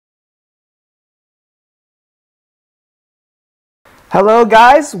Hello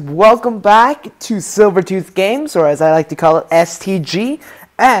guys, welcome back to Silvertooth Games, or as I like to call it, STG.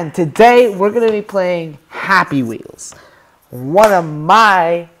 And today we're going to be playing Happy Wheels, one of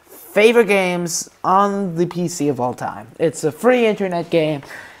my favorite games on the PC of all time. It's a free internet game.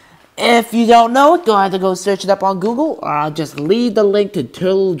 If you don't know it, go ahead and go search it up on Google, or I'll just leave the link to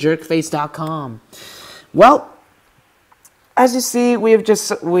turtlejerkface.com. Well, as you see, we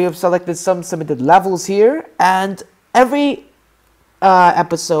have selected some submitted levels here, and every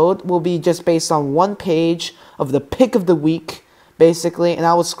episode will be just based on one page of the pick of the week, basically, and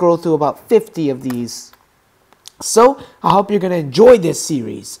I will scroll through about 50 of these. So, I hope you're going to enjoy this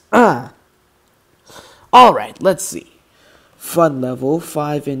series. Alright, let's see. Fun level,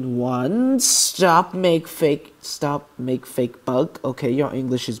 5 in 1. Stop, make fake bug. Okay, your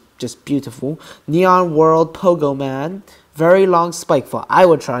English is just beautiful. Neon World, Pogo Man. Very long spike fall. I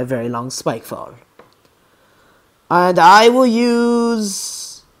will try very long spike fall. And I will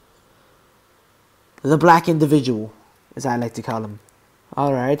use the black individual, as I like to call him.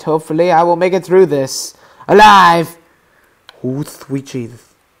 Alright, hopefully I will make it through this alive. Oh, sweet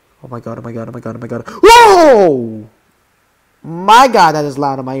Jesus. Oh my god, oh my god, oh my god, oh my god. Whoa! My god, that is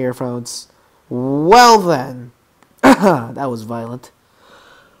loud on my earphones. Well then. That was violent.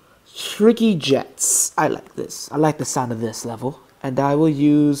 Tricky Jets. I like this. I like the sound of this level. And I will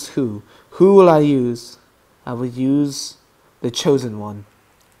use who? Who will I use? I will use the chosen one,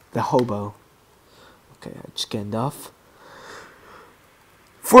 the hobo. Okay, I just get off.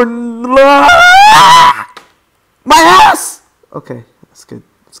 For my ass. Okay, that's good.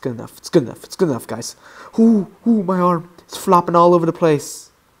 It's good enough. It's good enough. It's good enough, guys. Ooh, my arm. It's flopping all over the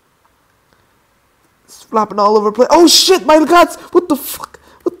place. It's flopping all over the place. Oh shit, my guts! What the fuck?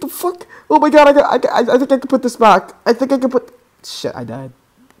 What the fuck? Oh my god! I think I can put this back. I think I can put. Shit, I died.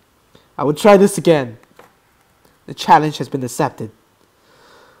 I will try this again. The challenge has been accepted.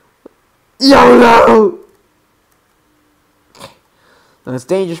 YOLO! The most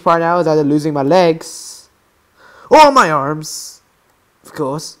dangerous part now is either losing my legs or my arms. Of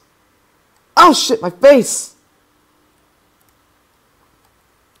course. Oh shit, my face!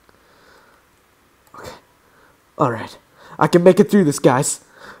 Okay. Alright. I can make it through this, guys.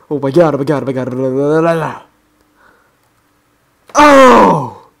 Oh my god, oh my god, oh my god.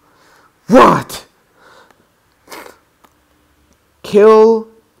 Oh! What?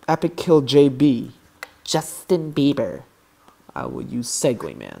 Epic Kill JB. Justin Bieber. I will use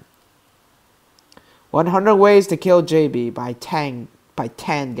Segway Man. 100 Ways to Kill JB by Tan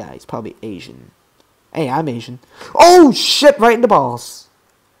guys. Probably Asian. Hey, I'm Asian. Oh shit, right in the balls.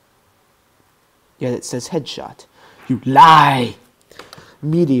 Yeah, it says headshot. You lie.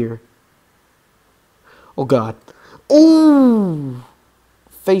 Meteor. Oh god. Oh!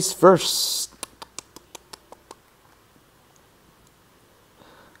 Face first.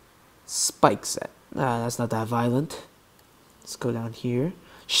 Spike set. That's not that violent. Let's go down here.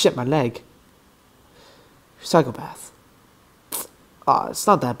 Shit, my leg. Psychopath. It's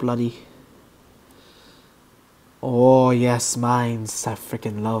not that bloody. Oh, yes, mines. I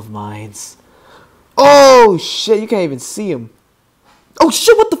freaking love mines. Oh, shit, you can't even see him. Oh,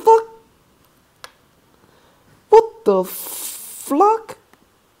 shit, what the fuck? What the fuck?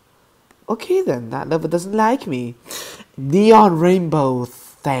 Okay, then, that level doesn't like me. Neon Rainbow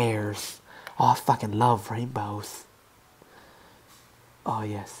Stairs. Oh, I fucking love rainbows. Oh,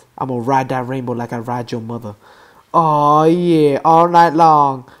 yes. I'm gonna ride that rainbow like I ride your mother. Oh, yeah. All night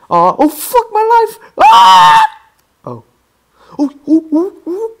long. Oh, fuck my life. Ah! Oh. Oh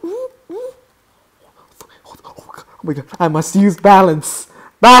my god. I must use balance.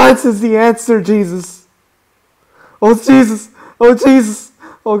 Balance is the answer, Jesus. Oh, Jesus. Oh, Jesus.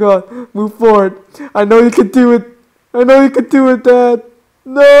 Oh, God. Move forward. I know you can do it. I know you can do it, Dad.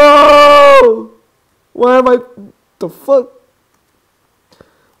 No! Why am I... The fuck?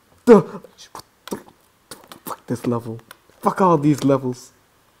 Fuck this level. Fuck all these levels.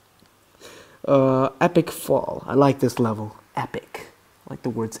 Epic Fall. I like this level. Epic. I like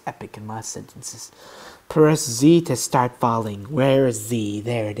the words epic in my sentences. Press Z to start falling. Where is Z?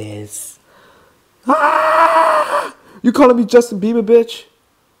 There it is. Ah! You calling me Justin Bieber, bitch?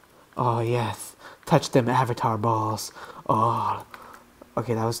 Oh, yes. Touch them avatar balls. Oh...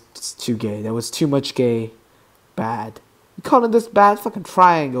 Okay, that was too gay. That was too much gay. Bad. You calling this bad? Fucking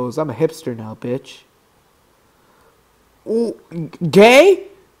triangles. I'm a hipster now, bitch. Ooh, gay?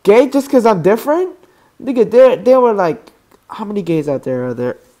 Gay just because I'm different? Nigga, there were like... How many gays out there are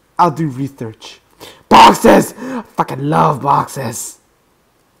there? I'll do research. Boxes! I fucking love boxes.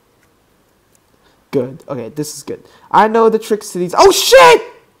 Good. Okay, this is good. I know the tricks to these... Oh, shit!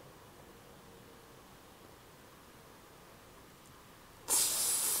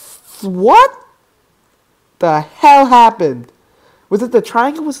 What the hell happened? Was it the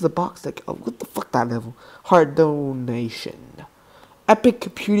triangle? Was it the box? Like, oh, what the fuck that level? Heart donation. Epic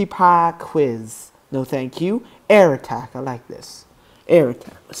PewDiePie quiz. No thank you. Air attack. I like this. Air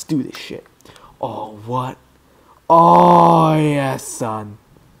attack. Let's do this shit. Oh, what? Oh, yes, son.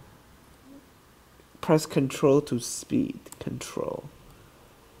 Press control to speed. Control.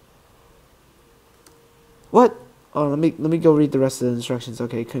 What? Oh, let me go read the rest of the instructions.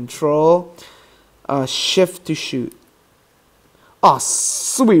 Okay, control. Shift to shoot. Oh,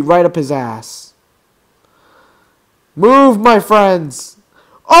 sweet. Right up his ass. Move, my friends.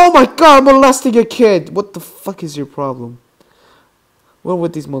 Oh my god, I'm molesting a kid. What the fuck is your problem? What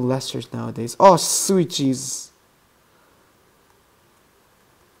with these molesters nowadays? Oh, sweet Jesus.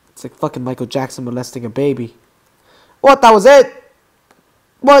 It's like fucking Michael Jackson molesting a baby. What? That was it?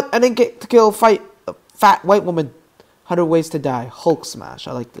 What? I didn't get to fight a fat white woman. 100 ways to die. Hulk smash.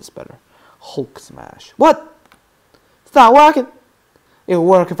 I like this better. Hulk smash. What? It's not working. It'll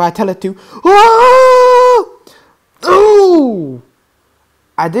work if I tell it to. Oh! Ooh!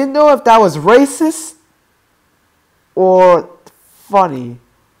 I didn't know if that was racist or funny.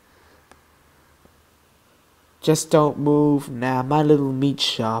 Just don't move now, my little meat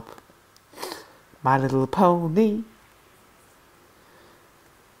shop. My little pony.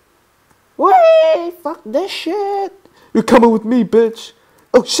 Wait, fuck this shit. You're coming with me, bitch.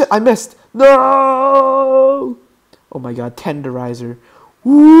 Oh shit, I missed. No! Oh my god, tenderizer.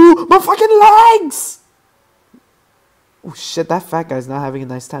 Ooh, my fucking legs! Oh shit, that fat guy's not having a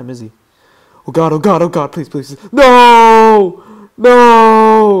nice time, is he? Oh god, oh god, oh god, please, please. No!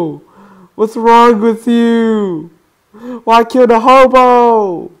 No! What's wrong with you? Why kill the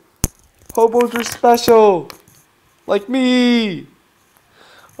hobo? Hobos are special. Like me.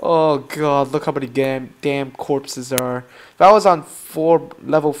 Oh god, look how many damn corpses there are. If I was on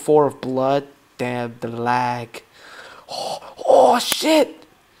level 4 of blood, damn, the lag. Oh shit!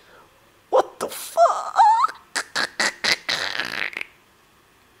 What the fuck?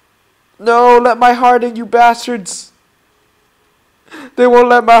 No, let my heart in, you bastards! They won't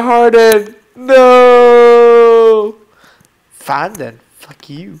let my heart in! No! Fine then, fuck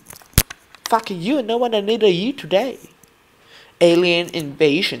you. Fuck you, no one needed you today. Alien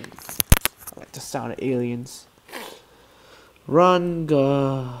invasion. I like the sound of aliens. Run,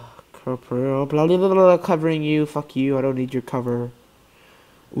 corporal, blah, blah, blah, blah, covering you, fuck you, I don't need your cover.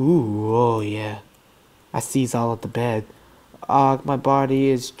 Ooh, oh yeah. I sees all at the bed. My body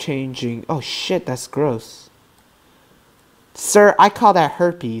is changing. Oh shit, that's gross. Sir, I call that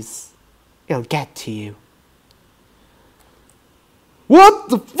herpes. It'll get to you. What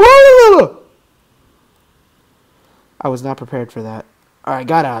the fuck? I was not prepared for that. Alright,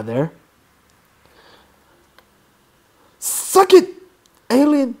 got out of there. Suck it,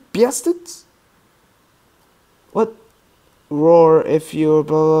 alien bastards. What? Roar if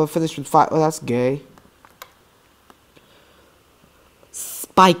you're finished with 5. Oh, that's gay.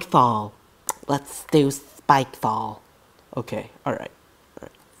 Spikefall. Let's do Spikefall. Okay, alright.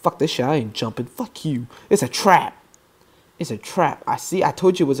 Alright. Fuck this shit, I ain't jumping. Fuck you. It's a trap. It's a trap. I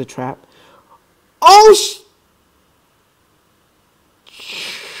told you it was a trap. Oh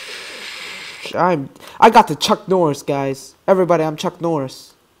I got the Chuck Norris, guys. Everybody, I'm Chuck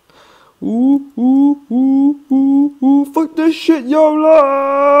Norris. Ooh, ooh, ooh, ooh, ooh. Fuck this shit,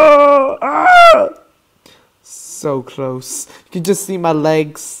 YOLO! Ah! So close. You can just see my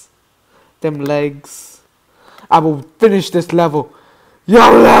legs. Them legs. I will finish this level.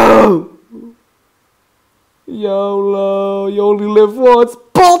 YOLO! YOLO. You only live once.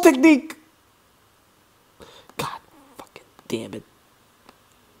 Ball technique! God fucking damn it.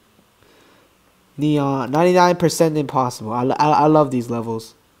 Neon. 99% impossible. I love these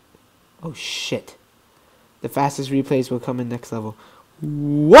levels. Oh shit. The fastest replays will come in next level.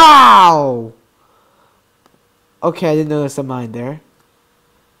 Wow! Okay, I didn't notice a mine there.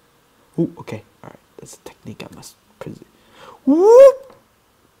 Ooh, okay. Alright. That's a technique I must present. Whoop!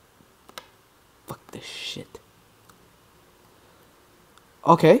 Fuck this shit.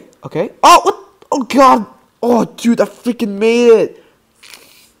 Okay, okay. Oh, what? Oh god! Oh, dude, I freaking made it!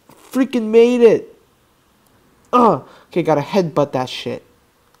 Freaking made it! Okay, gotta headbutt that shit.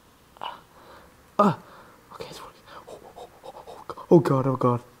 Okay, it's working. Oh god, oh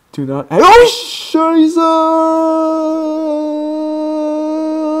god. Do not. Oh, Jesus!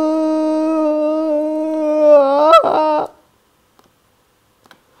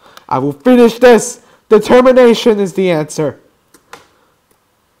 I will finish this! Determination is the answer.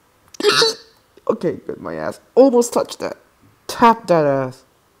 Okay, good, my ass. Almost touched that. Tap that ass.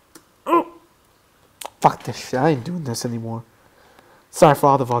 Fuck this shit, I ain't doing this anymore. Sorry for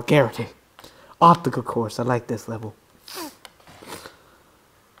all the vulgarity. Optical course. I like this level.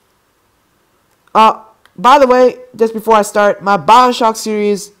 By the way, just before I start, my Bioshock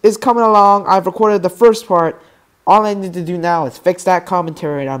series is coming along. I've recorded the first part. All I need to do now is fix that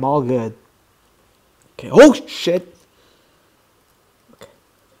commentary and I'm all good. Okay. Oh, shit. Okay.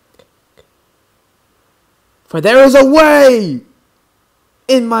 For there is a way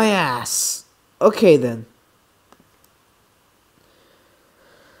in my ass. Okay, then.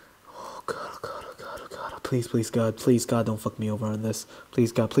 Oh, God, oh, God, oh, God, oh, God. Please, God, don't fuck me over on this.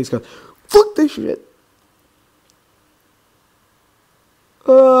 Please, God. Fuck this shit.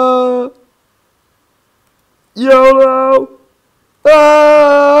 YOLO!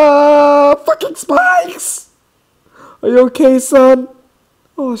 Fucking spikes! Are you okay, son?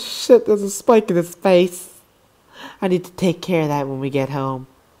 Oh shit, there's a spike in his face. I need to take care of that when we get home.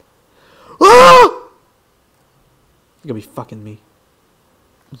 Ah! You're gonna be fucking me.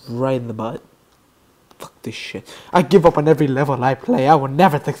 Right in the butt. Fuck this shit. I give up on every level I play. I will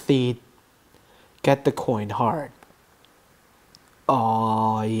never succeed. Get the coin hard.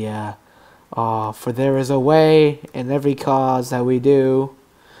 Oh yeah. Oh, for there is a way in every cause that we do.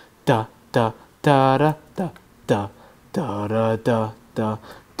 Da da da da da da da da da da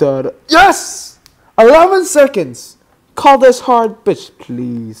da. Yes! 11 seconds. Call this hard, bitch,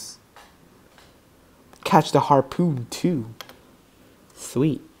 please. Catch the harpoon too.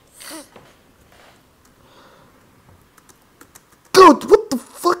 Sweet. God, what the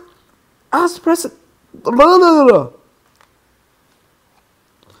fuck? I was pressing.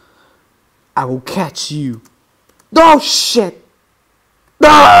 I will catch you. Oh shit!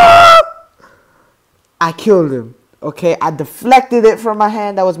 Ah! I killed him. Okay, I deflected it from my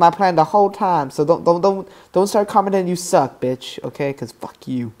hand. That was my plan the whole time. So don't start commenting you suck, bitch. Okay, cause fuck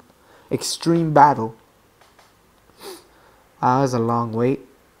you. Extreme battle. That was a long wait.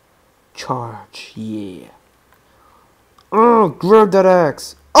 Charge, yeah. Oh, grab that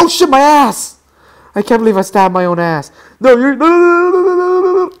axe. Oh shit, my ass! I can't believe I stabbed my own ass. No, you're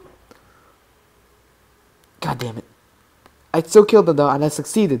no. God damn it. I still killed them though, and I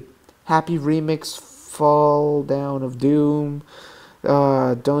succeeded. Happy remix, fall down of doom.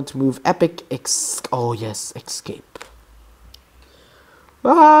 Don't move, epic, oh yes, escape.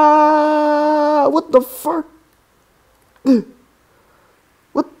 Ah, what the fuck?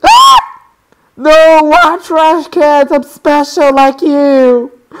 What? Ah! No, why trash cans? I'm special like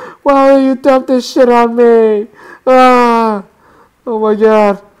you. Why will you dump this shit on me? Ah, oh my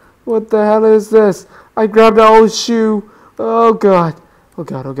god, what the hell is this? I grabbed an old shoe. Oh god. Oh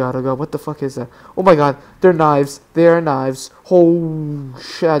god, oh god, oh god. What the fuck is that? Oh my god. They're knives. They are knives. Oh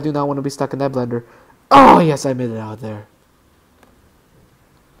shit, I do not want to be stuck in that blender. Oh yes, I made it out there.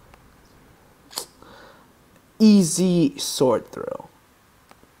 Easy sword throw.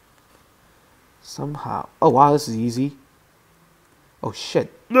 Somehow. Oh wow, this is easy. Oh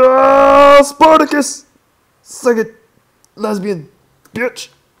shit. No, Spartacus! Suck it, lesbian bitch.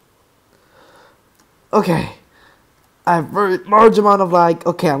 Okay, I have a very large amount of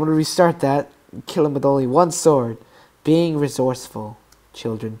okay, I'm gonna restart that. Kill him with only one sword. Being resourceful,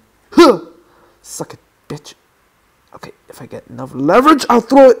 children. Huh! Suck it, bitch. Okay, if I get enough leverage, I'll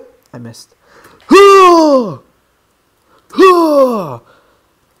throw it. I missed. Huh! Huh!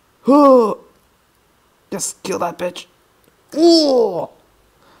 Huh! Just kill that bitch. Oh!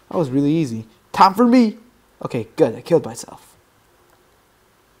 That was really easy. Time for me. Okay, good, I killed myself.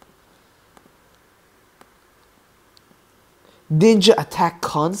 Ninja attack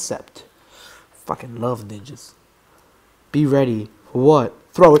concept. Fucking love ninjas. Be ready for what?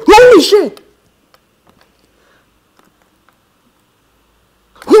 Throw it. Holy shit!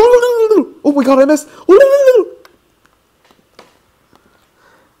 Oh my god, I missed.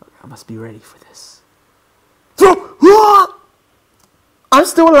 I must be ready for this. Throw! I'm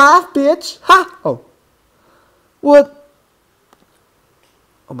still alive, bitch. Ha! Oh. What?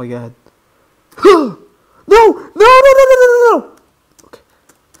 Oh my god. No! No! Okay.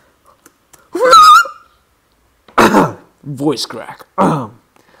 Voice crack. Let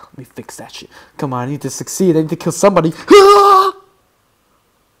me fix that shit. Come on, I need to succeed. I need to kill somebody. Okay.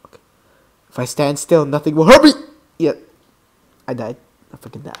 If I stand still, nothing will hurt me. Yeah. I died. I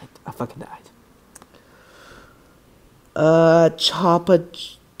fucking died. Chupa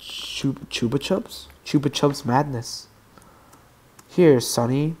Chups? Chupa Chups madness. Here,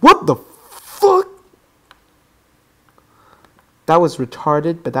 Sonny. What the fuck? That was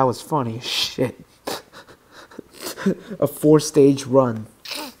retarded, but that was funny. Shit. A 4-stage run.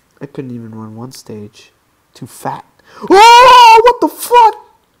 I couldn't even run 1 stage. Too fat. Oh, what the fuck?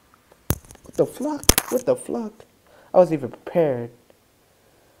 What the fuck? I wasn't even prepared.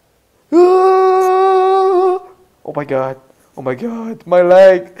 Oh my god. Oh my god. My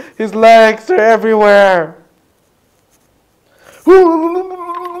leg. His legs are everywhere.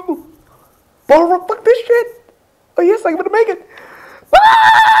 Ballroom, fuck this shit. Oh yes, I'm gonna make it.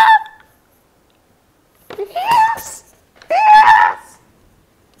 Yes. Yes.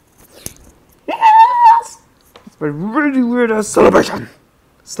 Yes. It's a really weird celebration.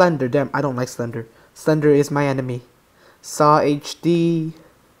 Slender, damn, I don't like Slender. Slender is my enemy. Saw HD.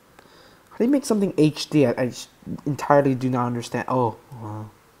 How do you make something HD? I just entirely do not understand. Oh. Wow.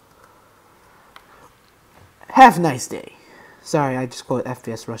 Have a nice day. Sorry, I just quote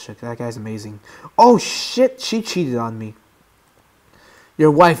FPS Russia. That guy's amazing. Oh shit, she cheated on me. Your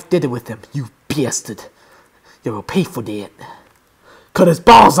wife did it with him, you bastard. You will pay for that. Cut his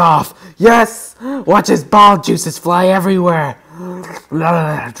balls off. Yes. Watch his ball juices fly everywhere.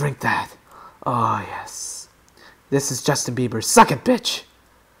 Drink that. Oh yes. This is Justin Bieber. Suck it, bitch.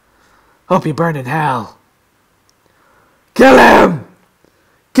 Hope you burn in hell. Kill him.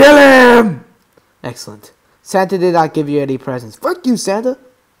 Kill him. Excellent. Santa did not give you any presents. Fuck you, Santa.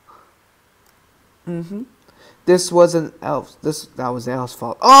 This was an elf. That was the elf's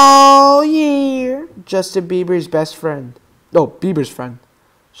fault. Oh yeah. Justin Bieber's best friend. No, Bieber's friend.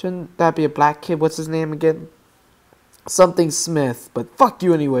 Shouldn't that be a black kid? What's his name again? Something Smith. But fuck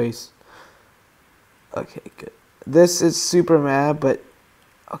you anyways. Okay, good. This is super mad, but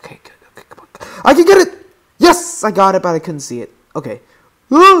okay, good. Okay, come on. I can get it. Yes, I got it, but I couldn't see it. Okay.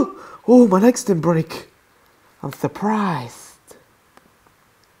 Oh, my legs didn't break. I'm surprised.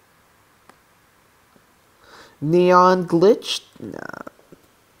 Neon glitch? Nah.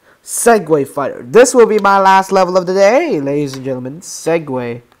 Segway fighter. This will be my last level of the day, ladies and gentlemen.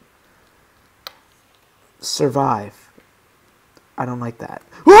 Segway. Survive. I don't like that.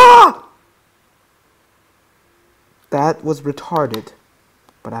 Ah! That was retarded.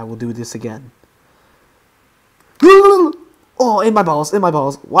 But I will do this again. Oh, in my balls, in my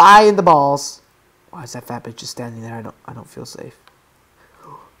balls. Why in the balls? Why is that fat bitch just standing there? I don't feel safe.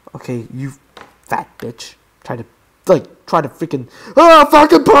 Okay, you fat bitch. Try to freaking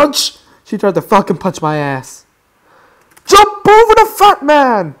fucking punch! She tried to fucking punch my ass. Jump over the fat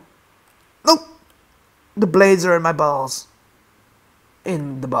man! Nope. The blades are in my balls.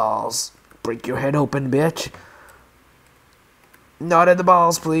 In the balls. Break your head open, bitch. Not in the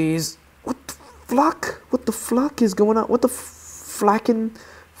balls, please. What the fluck? What the fluck is going on? What the fluck?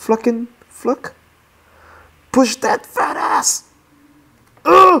 Push that fat ass!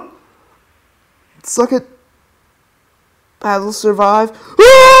 Ugh! Suck it. Battle survive.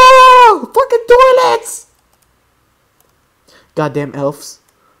 Oh! Fucking toilets! Goddamn elves.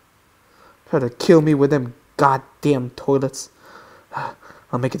 Try to kill me with them goddamn toilets.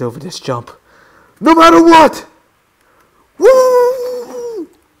 I'll make it over this jump. No matter what! Woo!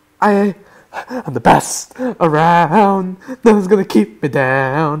 I'm the best around. No one's gonna keep me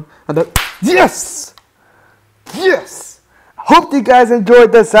down. Yes! Yes! Hope you guys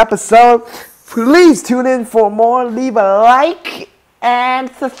enjoyed this episode. Please tune in for more. Leave a like and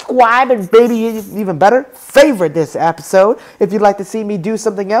subscribe, and maybe even better, favorite this episode. If you'd like to see me do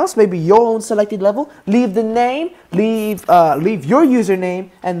something else, maybe your own selected level, leave the name, leave your username,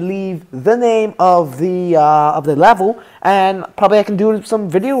 and leave the name of the level, and probably I can do some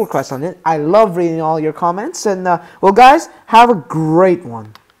video requests on it. I love reading all your comments, and well, guys, have a great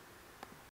one.